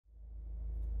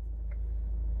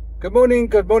Good morning,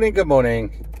 good morning, good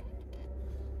morning.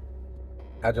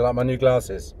 How do you like my new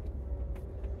glasses?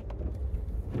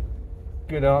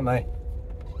 Good, aren't they?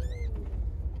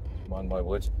 Mind my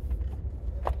wood.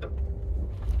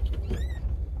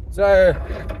 So,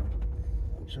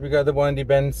 should we go the windy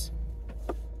bends?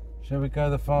 Shall we go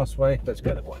the fast way? Let's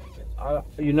go the windy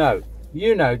bends.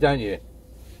 You know, don't you,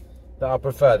 that I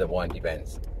prefer the windy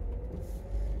bends.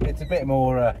 It's a bit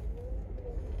more,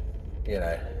 you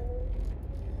know,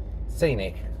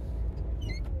 scenic.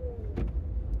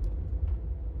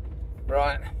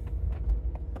 Right.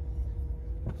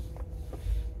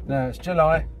 Now it's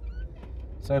July,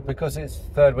 so because it's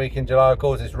third week in July, of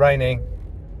course it's raining.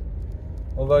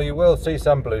 Although you will see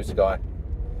some blue sky.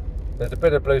 There's a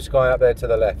bit of blue sky up there to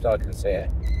the left. I can see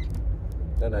it.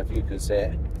 Don't know if you can see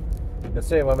it. You can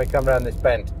see it when we come around this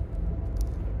bend.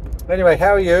 Anyway, how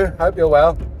are you? Hope you're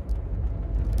well.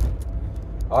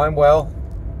 I'm well.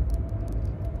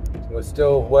 We're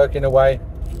still working away.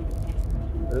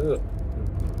 Ooh.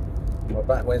 My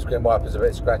back windscreen wiper's a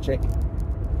bit scratchy.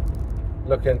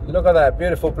 Look at that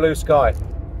beautiful blue sky.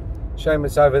 Shame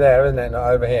it's over there, isn't it? Not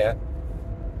over here.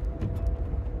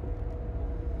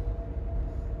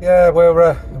 Yeah,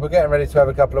 we're getting ready to have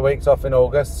a couple of weeks off in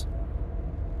August.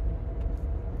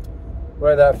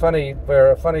 We're at a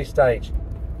funny stage,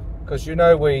 because you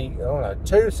know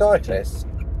two cyclists.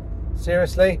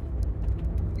 Seriously?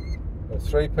 With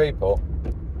 3 people.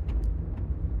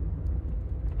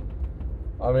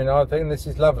 I mean, I think this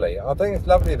is lovely. I think it's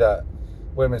lovely that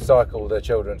women cycle their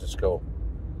children to school.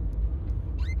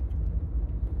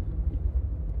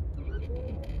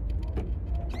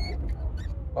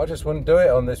 I just wouldn't do it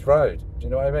on this road. Do you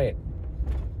know what I mean?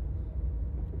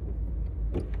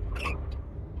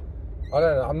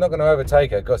 I'm not going to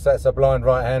overtake her because that's a blind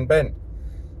right-hand bend.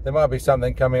 There might be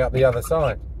something coming up the other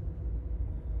side.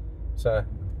 So,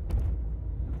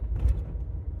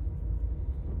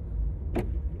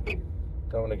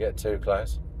 don't want to get too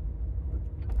close.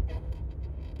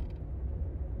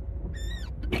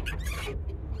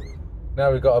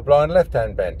 Now we've got a blind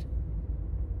left-hand bend.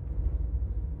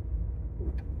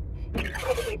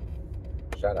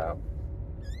 Shut up.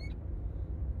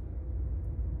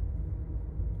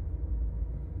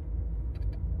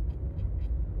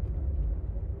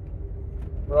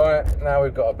 Right, now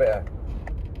we've got a bit of...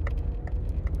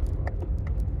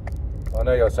 I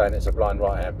know you're saying it's a blind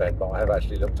right-hand bend, but I have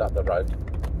actually looked up the road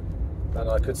and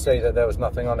I could see that there was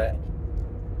nothing on it.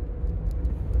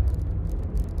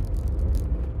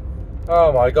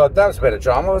 Oh my God, that was a bit of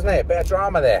drama, wasn't it? A bit of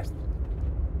drama there.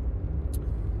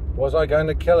 Was I going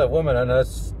to kill a woman and her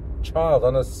child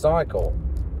on a cycle?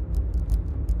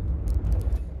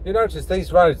 You notice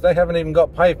these roads, they haven't even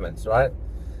got pavements, right?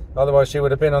 Otherwise she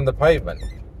would have been on the pavement.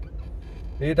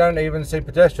 You don't even see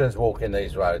pedestrians walking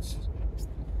these roads.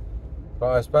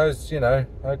 But I suppose, you know,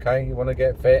 okay, you want to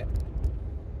get fit.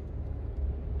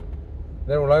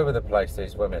 They're all over the place,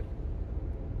 these women.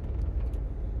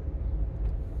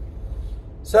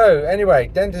 So, anyway,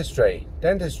 dentistry.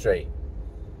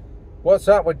 What's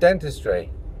up with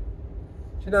dentistry?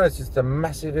 Do you know, it's just the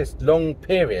massivest long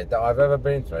period that I've ever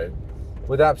been through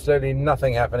with absolutely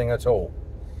nothing happening at all.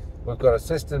 We've got a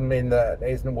system in that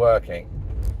isn't working,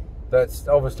 that's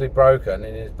obviously broken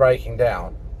and is breaking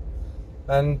down.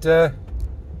 And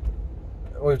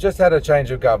we've just had a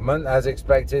change of government, as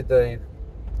expected. The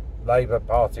Labour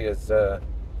Party has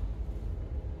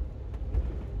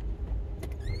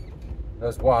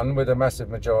won with a massive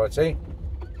majority.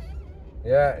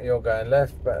 Yeah, you're going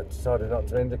left, but I decided not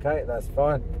to indicate. That's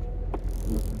fine.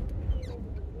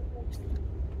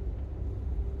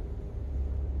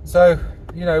 So,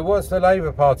 you know, what's the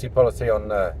Labour Party policy on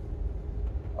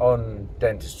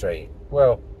dentistry?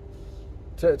 Well,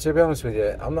 to be honest with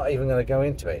you, I'm not even going to go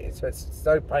into it. It's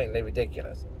so patently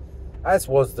ridiculous. As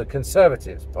was the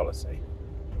Conservatives' policy.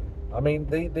 I mean,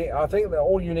 I think that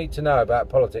all you need to know about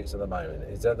politics at the moment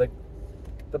is that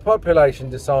the population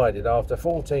decided after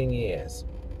 14 years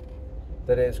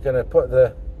that it's going to put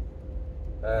the...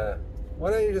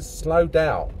 why don't you just slow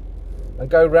down and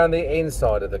go round the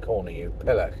inside of the corner, you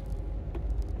pillock,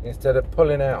 instead of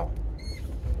pulling out.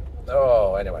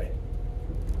 Oh, anyway.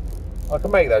 I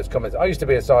can make those comments. I used to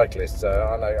be a cyclist, so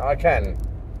I know I can.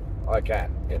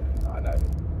 You know,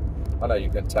 I know you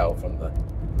can tell from the.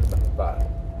 But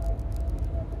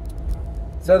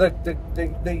so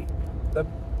the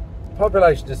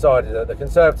population decided that the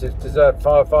Conservatives deserved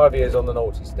five years on the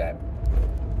naughty step,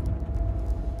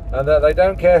 and that they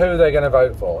don't care who they're going to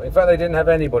vote for. In fact, they didn't have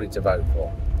anybody to vote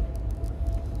for.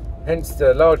 Hence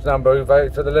the large number who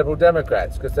voted for the Liberal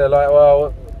Democrats, because they're like,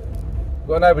 well, we've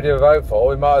got nobody to vote for,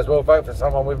 we might as well vote for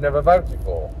someone we've never voted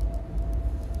for.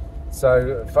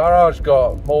 So Farage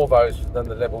got more votes than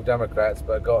the Liberal Democrats,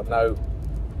 but got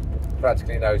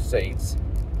practically no seats.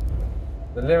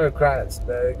 The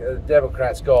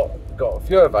Democrats got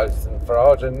fewer votes than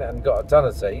Farage and got a ton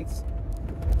of seats.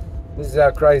 This is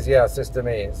how crazy our system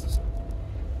is.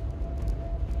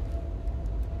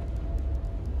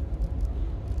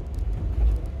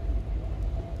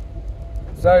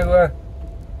 So,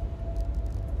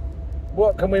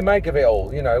 what can we make of it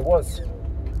all? You know,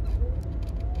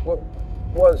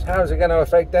 how's it going to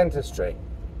affect dentistry?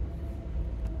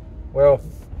 Well,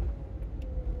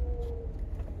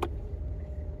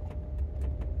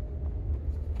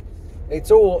 it's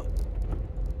all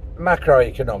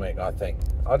macroeconomic, I think.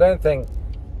 I don't think,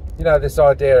 you know, this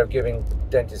idea of giving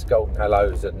dentists golden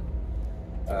hellos and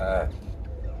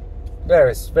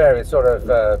various sort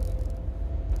of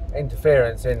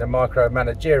interference in a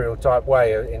micromanagerial type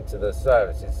way into the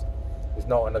services is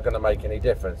not going to make any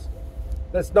difference.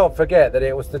 Let's not forget that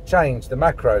it was the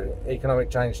macroeconomic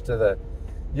change to the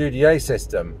UDA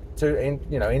system,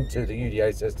 into the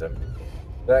UDA system,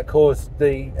 that caused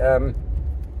the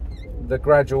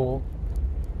gradual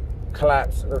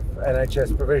collapse of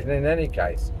NHS provision in any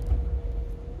case.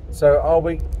 So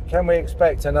can we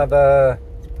expect another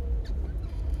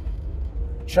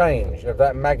change of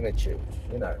that magnitude,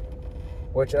 you know?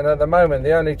 And at the moment,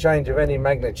 the only change of any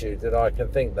magnitude that I can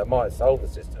think that might solve the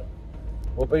system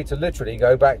will be to literally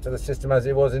go back to the system as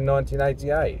it was in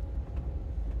 1988.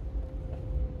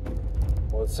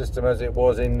 Or the system as it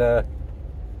was in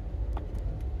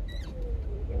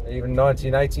even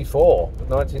 1984,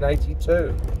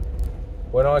 1982,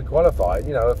 when I qualified,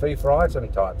 you know, a fee for item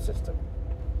type system.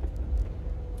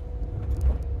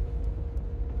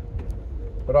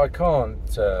 But I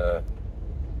can't, I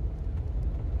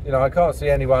can't see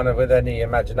anyone with any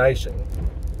imagination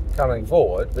coming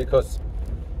forward, because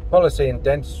policy in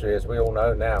dentistry, as we all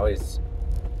know now, is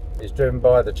driven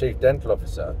by the Chief Dental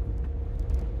Officer.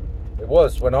 It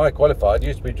was, when I qualified,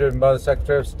 used to be driven by the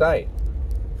Secretary of State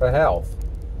for Health.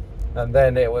 And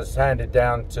then it was handed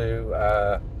down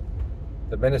to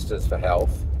the Ministers for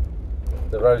Health,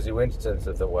 the Rosie Wintertons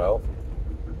of the world.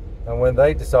 And when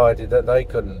they decided that they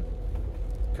couldn't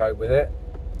cope with it,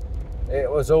 it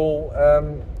was all,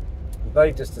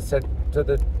 they just said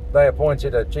they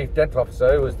appointed a Chief Dental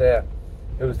Officer who was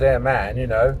their man, you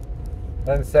know,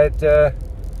 and said,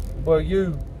 well,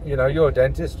 you're a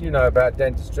dentist, you know about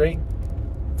dentistry,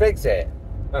 fix it.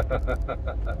 And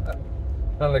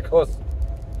of course,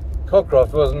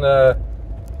 Cockcroft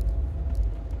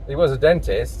he was a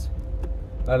dentist,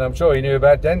 and I'm sure he knew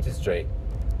about dentistry,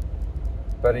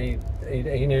 but he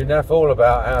knew enough all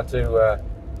about how to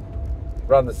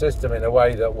run the system in a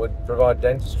way that would provide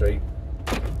dentistry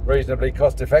reasonably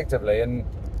cost effectively and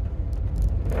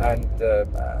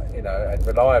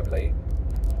reliably.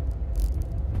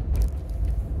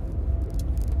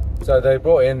 So they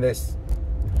brought in this,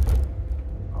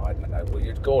 I don't know what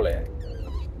you'd call it,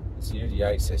 this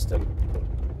UDA system,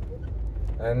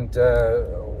 and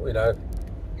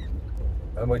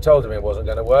and we told them it wasn't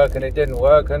going to work, and it didn't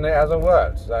work, and it hasn't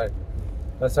worked.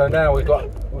 So now we've got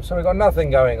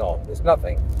nothing going on. There's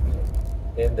nothing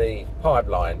in the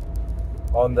pipeline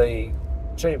on the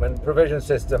treatment provision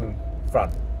system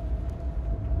front.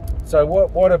 So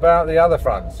what about the other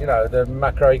fronts? You know, the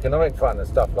macroeconomic front and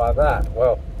stuff like that.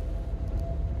 Well,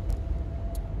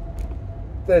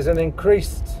 there's an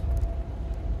increased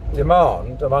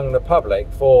demand among the public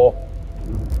for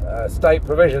state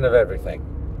provision of everything.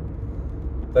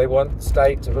 They want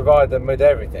state to provide them with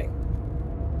everything.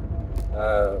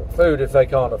 Food if they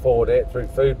can't afford it, through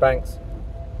food banks,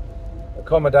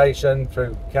 accommodation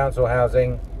through council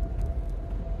housing,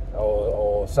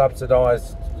 or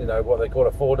subsidised, what they call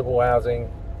affordable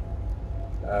housing,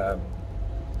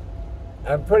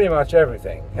 and pretty much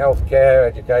everything, healthcare,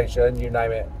 education, you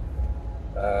name it.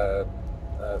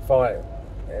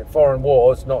 Foreign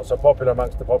wars, not so popular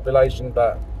amongst the population,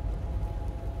 but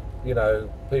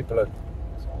people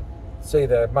see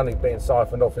their money being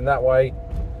siphoned off in that way.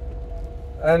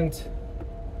 And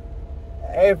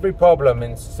every problem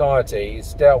in society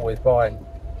is dealt with by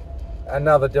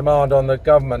another demand on the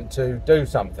government to do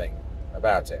something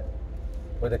about it,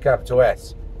 with a capital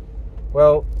S.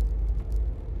 Well,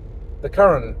 the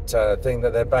current thing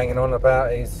that they're banging on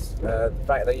about is the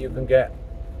fact that you can get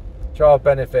child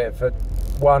benefit for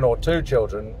 1 or 2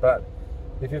 children, but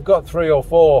if you've got 3 or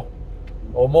 4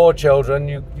 or more children,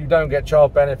 you don't get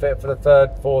child benefit for the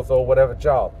 3rd, 4th or whatever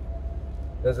child.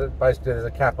 There's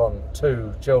a cap on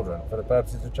 2 children for the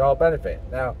purposes of child benefit.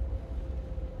 Now,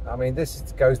 I mean, this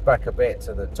goes back a bit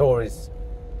to the Tories'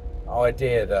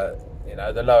 idea that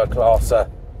the lower class are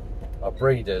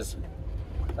breeders,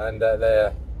 and that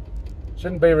they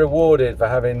shouldn't be rewarded for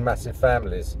having massive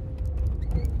families,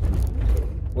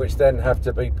 which then have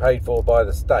to be paid for by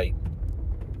the state.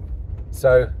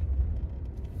 So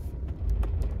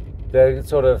they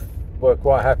sort of were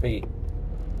quite happy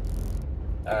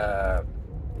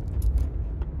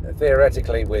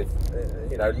theoretically with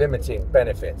limiting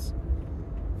benefits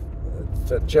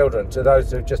to children, to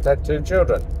those who just had 2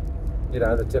 children,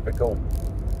 the typical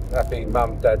happy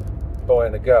mum, dad, boy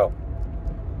and a girl.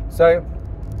 So,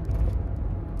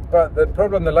 but the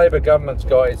problem the Labour government's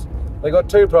got is they've got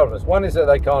 2 problems. One is that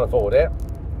they can't afford it,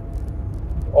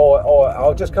 or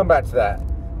I'll just come back to that.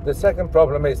 The second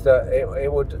problem is that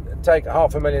it would take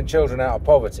 500,000 children out of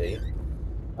poverty,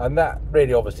 and that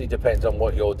really obviously depends on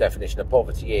what your definition of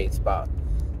poverty is, but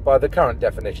by the current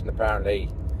definition, apparently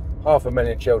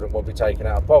 500,000 children will be taken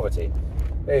out of poverty.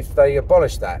 If they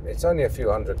abolish that, it's only a few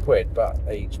 £100 but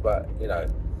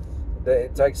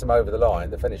it takes them over the line,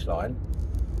 the finish line.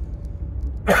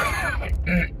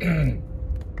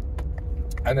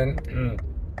 And then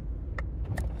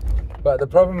but the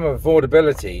problem of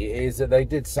affordability is that they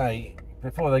did say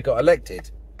before they got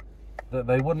elected that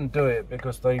they wouldn't do it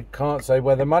because they can't say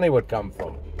where the money would come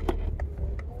from.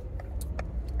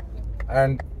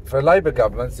 And for Labour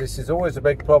governments, this is always a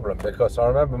big problem, because I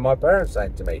remember my parents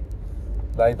saying to me,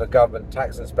 Labour government,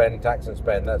 tax and spend, that's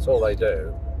all they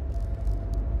do.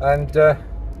 And that's,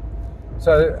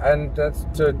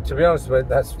 to be honest with you,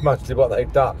 that's mostly what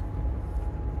they've done.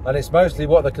 And it's mostly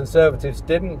what the Conservatives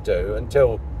didn't do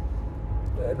until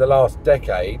the last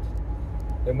decade,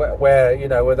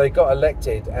 where they got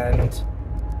elected and,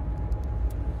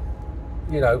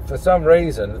 for some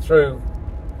reason, through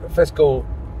fiscal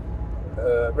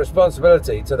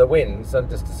responsibility to the winds, and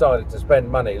just decided to spend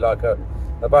money like a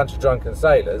bunch of drunken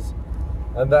sailors.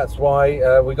 And that's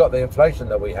why we got the inflation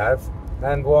that we have,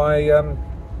 and why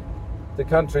the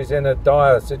country's in a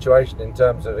dire situation in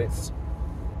terms of its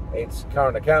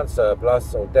current account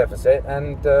surplus or deficit,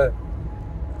 and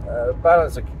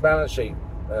balance sheet,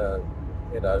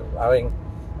 owing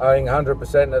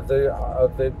 100% of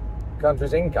the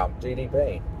country's income,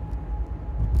 GDP.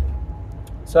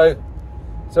 So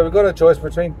we've got a choice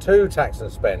between 2 tax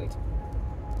and spend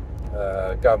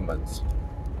governments,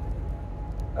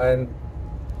 and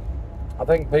I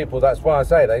think people, that's why I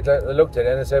say they looked at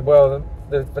it and they said, well,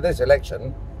 for this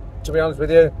election, to be honest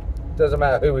with you, it doesn't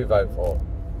matter who we vote for.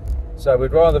 So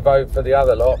we'd rather vote for the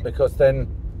other lot, because then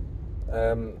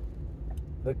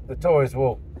the Tories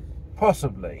will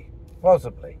possibly,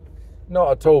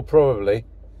 not at all probably,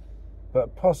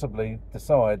 but possibly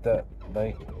decide that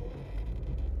they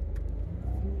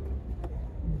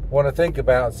want to think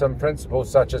about some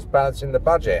principles such as balancing the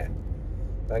budget,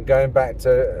 and going back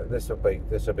to this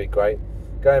would be great,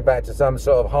 going back to some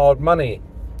sort of hard money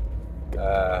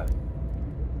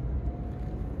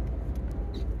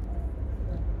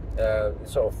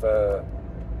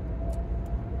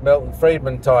Milton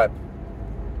Friedman type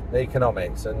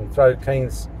economics, and throw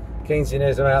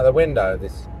Keynesianism out the window.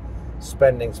 This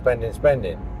spending.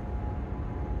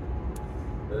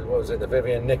 What was it? The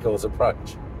Vivian Nichols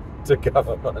approach to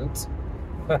government.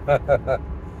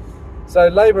 So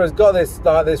Labour has got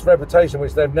this reputation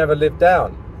which they've never lived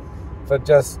down, for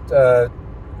just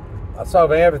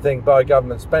solving everything by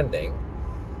government spending,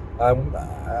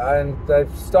 and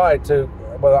they've started to.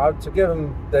 Well, to give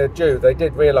them their due, they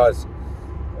did realise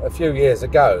a few years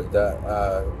ago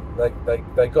that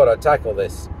they got to tackle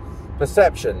this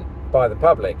perception by the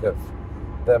public of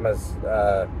them as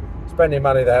spending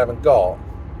money they haven't got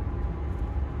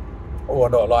or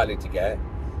not likely to get,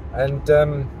 and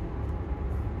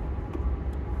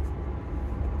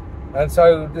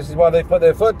so this is why they put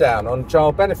their foot down on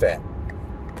child benefit.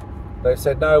 They've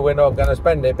said, no, we're not going to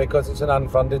spend it because it's an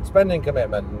unfunded spending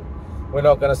commitment. We're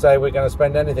not going to say we're going to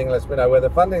spend anything unless we know where the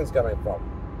funding's coming from.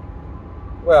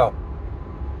 Well,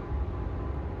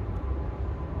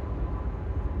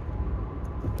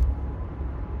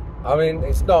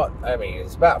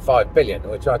 it's about 5 billion,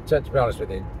 which I tend to be honest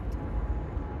with you,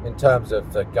 in terms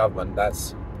of the government,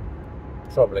 that's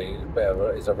probably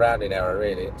is a rounding error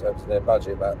really in terms of their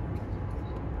budget, but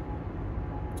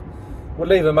would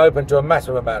leave them open to a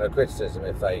massive amount of criticism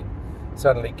if they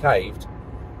suddenly caved,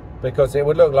 because it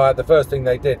would look like the first thing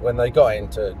they did when they got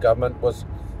into government was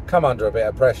come under a bit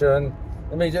of pressure and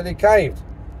immediately caved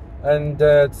and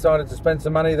decided to spend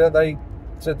some money that they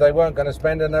said they weren't going to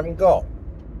spend and haven't got.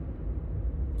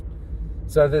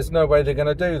 So there's no way they're going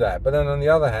to do that. But then on the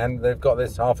other hand, they've got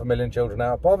this 500,000 children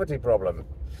out of poverty problem,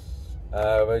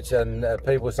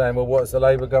 people saying, well, what's the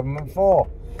Labour government for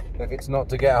if it's not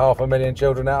to get 500,000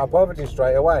 children out of poverty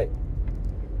straight away?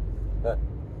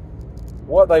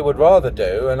 What they would rather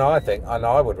do, and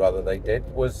I would rather they did,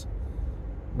 was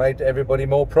made everybody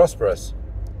more prosperous,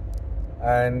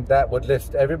 and that would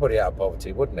lift everybody out of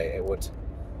poverty, wouldn't it? It would,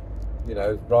 you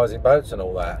know, rising boats and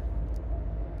all that.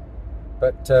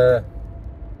 But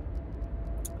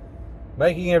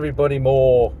making everybody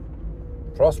more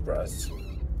prosperous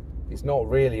is not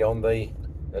really on the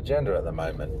agenda at the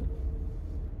moment,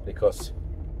 because,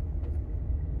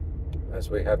 as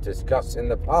we have discussed in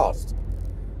the past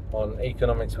on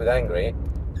Economics with Angry,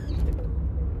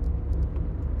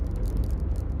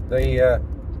 the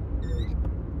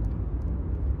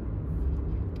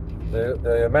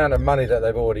amount of money that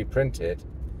they've already printed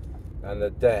and the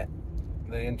debt,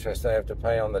 the interest they have to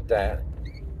pay on the debt,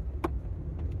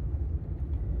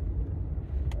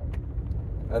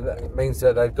 and that means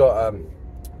that they've got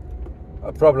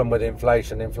a problem with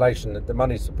inflation. The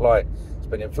money supply has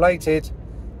been inflated,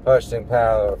 purchasing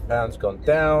power of pounds gone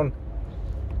down,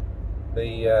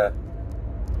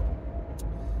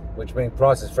 which means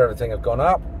prices for everything have gone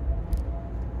up,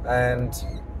 and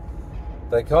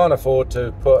they can't afford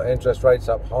to put interest rates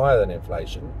up higher than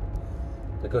inflation,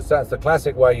 because that's the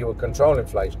classic way you would control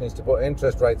inflation, is to put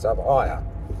interest rates up higher.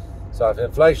 So if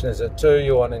inflation is at 2,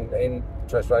 you want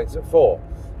interest rates at 4.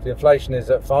 If inflation is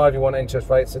at 5, you want interest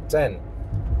rates at 10.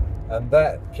 And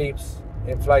that keeps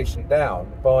inflation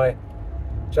down by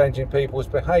changing people's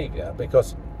behaviour,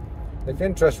 because if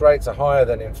interest rates are higher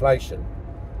than inflation,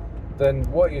 then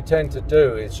what you tend to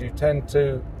do is you tend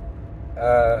to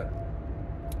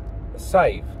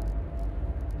save.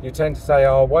 You tend to say,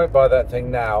 oh, I won't buy that thing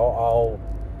now,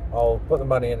 I'll put the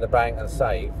money in the bank and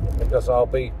save, because I'll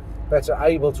be better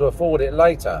able to afford it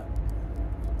later.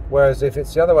 Whereas if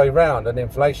it's the other way round and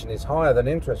inflation is higher than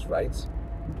interest rates,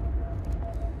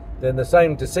 then the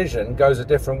same decision goes a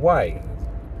different way.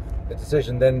 The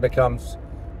decision then becomes,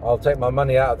 I'll take my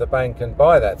money out of the bank and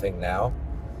buy that thing now,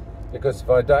 because if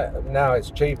I don't now, it's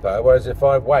cheaper. Whereas if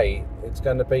I wait, it's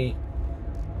going to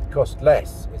cost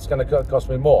less. It's going to cost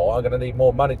me more. I'm going to need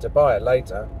more money to buy it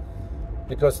later,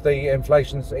 because the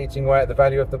inflation's eating away at the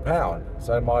value of the pound.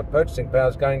 So my purchasing power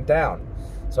is going down.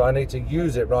 So I need to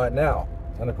use it right now.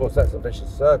 And of course, that's a vicious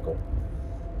circle,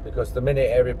 because the minute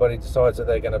everybody decides that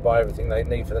they're going to buy everything they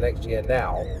need for the next year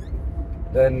now,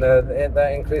 then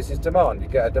that increases demand. You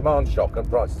get a demand shock and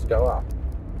prices go up.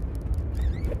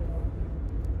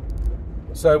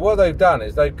 So what they've done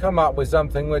is they've come up with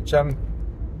something which, you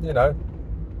know,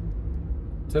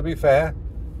 to be fair,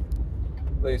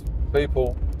 these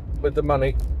people with the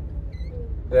money,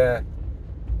 they're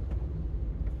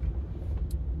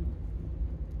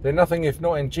nothing if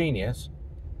not ingenious.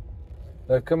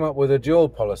 They've come up with a dual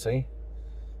policy,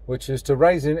 which is to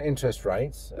raise interest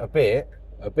rates a bit,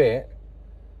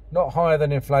 not higher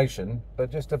than inflation,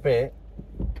 but just a bit,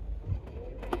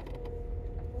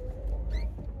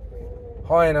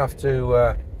 high enough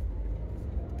to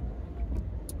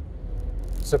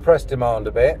suppress demand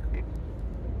a bit.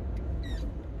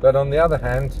 But on the other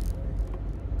hand,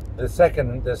 the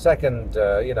second,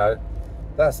 you know,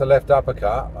 that's the left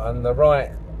uppercut, and the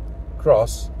right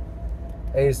cross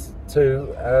is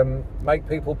to make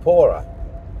people poorer.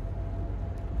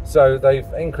 So they've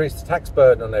increased the tax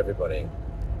burden on everybody.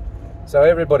 So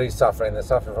everybody's suffering. They're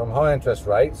suffering from high interest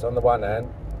rates on the one hand,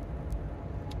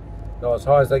 not as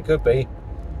high as they could be,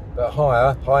 but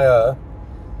higher.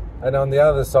 And on the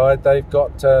other side, they've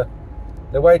got their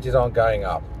wages aren't going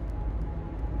up.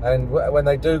 And when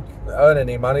they do earn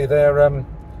any money, they're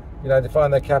you know, they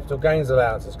find their capital gains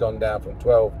allowance has gone down from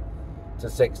 12 to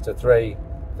 6 to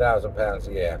 £3,000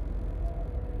 a year.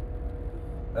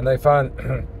 And they find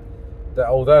that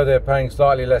although they're paying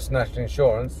slightly less national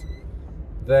insurance,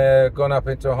 they're gone up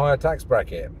into a higher tax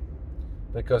bracket,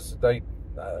 because they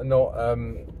are not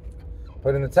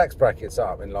putting the tax brackets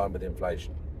up in line with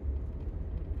inflation.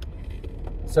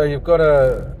 So you've got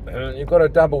a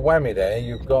double whammy there.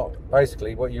 You've got,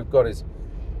 basically what you've got is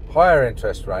higher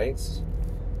interest rates,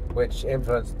 which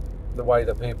influence the way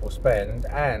that people spend,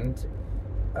 and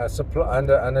a supply and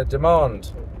a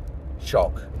demand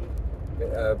shock,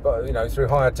 but you know, through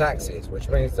higher taxes, which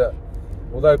means that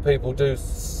although people do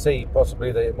see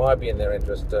possibly that it might be in their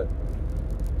interest to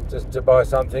buy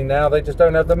something now, they just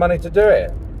don't have the money to do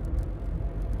it.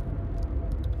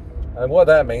 And what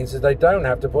that means is they don't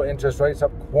have to put interest rates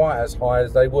up quite as high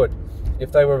as they would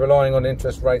if they were relying on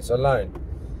interest rates alone.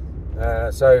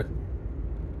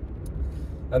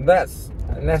 And that's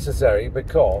necessary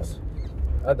because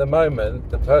at the moment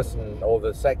the person or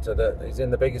the sector that is in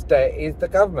the biggest debt is the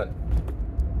government.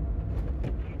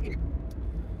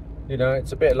 You know,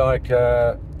 it's a bit like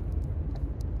after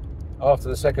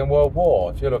the Second World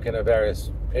War. If you're looking at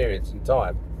various periods in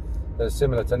time that are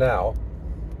similar to now,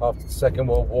 after the Second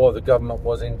World War, the government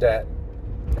was in debt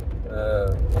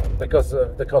because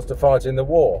of the cost of fighting the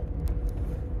war.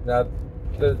 Now,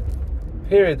 the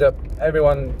period that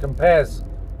everyone compares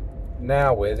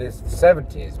now with is the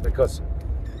 70s, because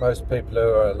most people who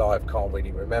are alive can't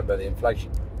really remember the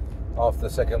inflation after the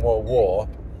Second World War,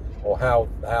 or how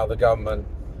the government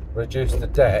reduced the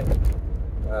debt,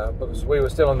 because we were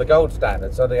still on the gold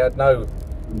standard, so they had no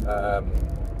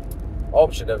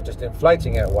option of just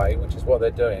inflating it away, which is what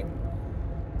they're doing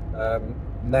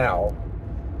now.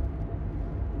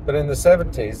 But in the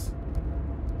 70s,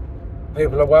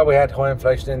 people are, well, we had high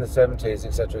inflation in the 70s,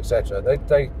 etc., etc.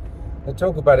 They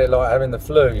talk about it like having the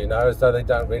flu, you know, as though they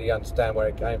don't really understand where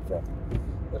it came from.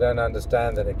 They don't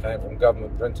understand that it came from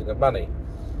government printing of money.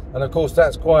 And of course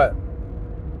that's quite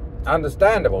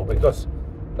understandable, because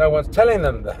no one's telling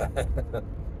them that.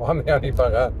 Well, I'm the only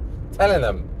bugger telling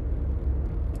them.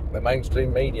 The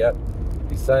mainstream media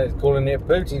is calling it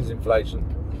Putin's inflation,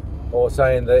 or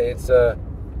saying that it's a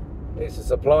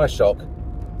supply shock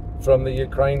from the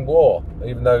Ukraine war,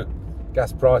 even though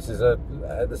gas prices are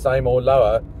the same or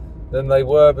lower than they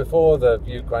were before the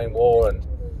Ukraine war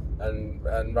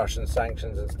and Russian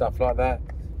sanctions and stuff like that.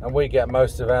 And we get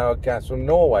most of our gas from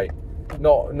Norway,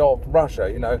 not Russia.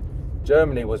 You know,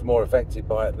 Germany was more affected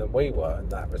by it than we were in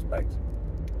that respect.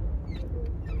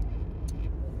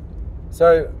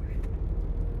 So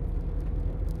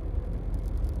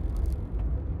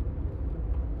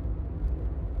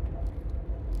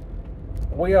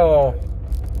we are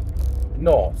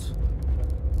not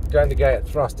going to get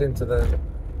thrust into the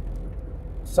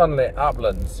sunlit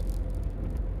uplands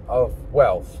of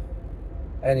wealth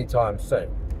anytime soon.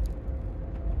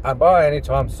 And by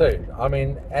anytime soon, I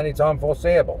mean anytime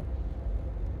foreseeable.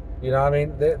 You know, I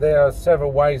mean, there are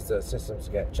several ways that systems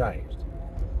get changed.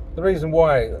 The reason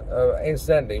why,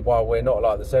 incidentally, why we're not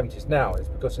like the 70s now is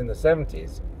because in the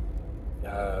 70s,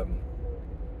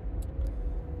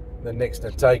 the Nixon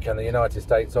had taken the United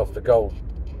States off the gold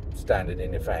standard,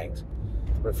 in effect,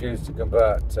 refused to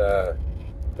convert,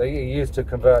 they used to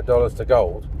convert dollars to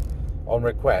gold on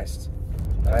request,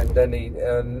 and then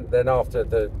after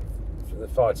the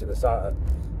fight in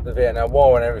the Vietnam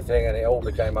War and everything, and it all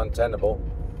became untenable,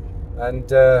 and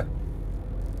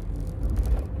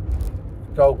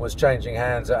gold was changing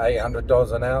hands at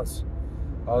 $800 an ounce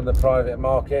on the private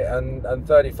market, and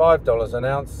 $35 an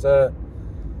ounce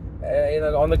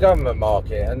on the government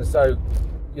market. And so,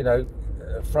 you know,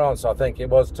 France, I think it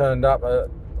was, turned up at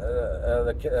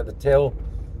the till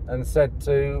and said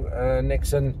to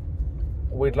Nixon,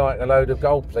 "We'd like a load of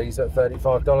gold, please, at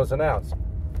 $35 an ounce."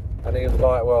 And he was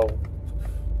like, "Well,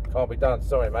 can't be done,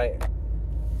 sorry, mate."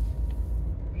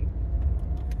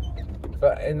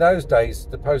 But in those days,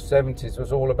 the post-70s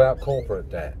was all about corporate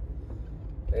debt.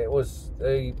 It was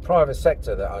the private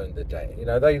sector that owned the debt. You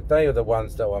know, they are the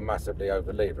ones that were massively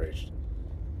over-leveraged.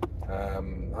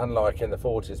 Unlike in the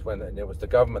 40s when it was the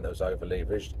government that was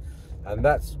over-leveraged. And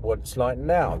that's what it's like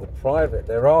now.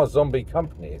 There are zombie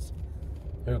companies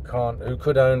who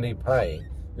could only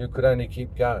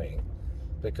keep going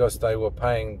because they were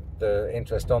paying the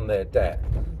interest on their debt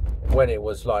when it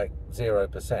was like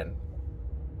 0%.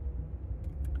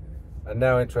 And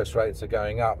now interest rates are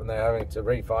going up and they're having to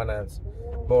refinance.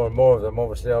 More and more of them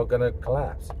obviously are going to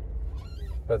collapse.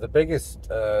 But the biggest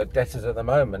debtors at the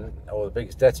moment, or the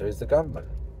biggest debtor, is the government.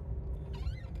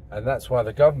 And that's why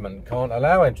the government can't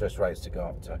allow interest rates to go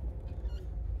up to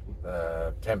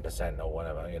 10% or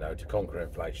whatever, you know, to conquer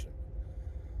inflation.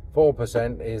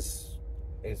 4% is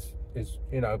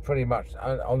you know, pretty much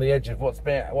on the edge of what's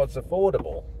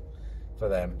affordable for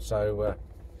them. So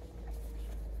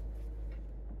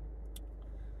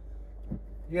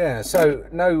yeah, so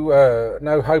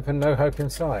no hope and no hope in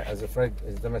sight, as Fred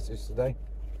is the message today.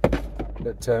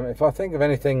 But if I think of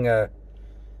anything,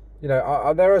 you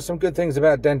know, there are some good things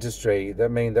about dentistry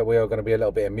that mean that we are going to be a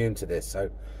little bit immune to this. So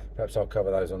perhaps I'll cover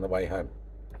those on the way home.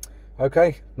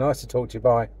 Okay, nice to talk to you.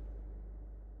 Bye.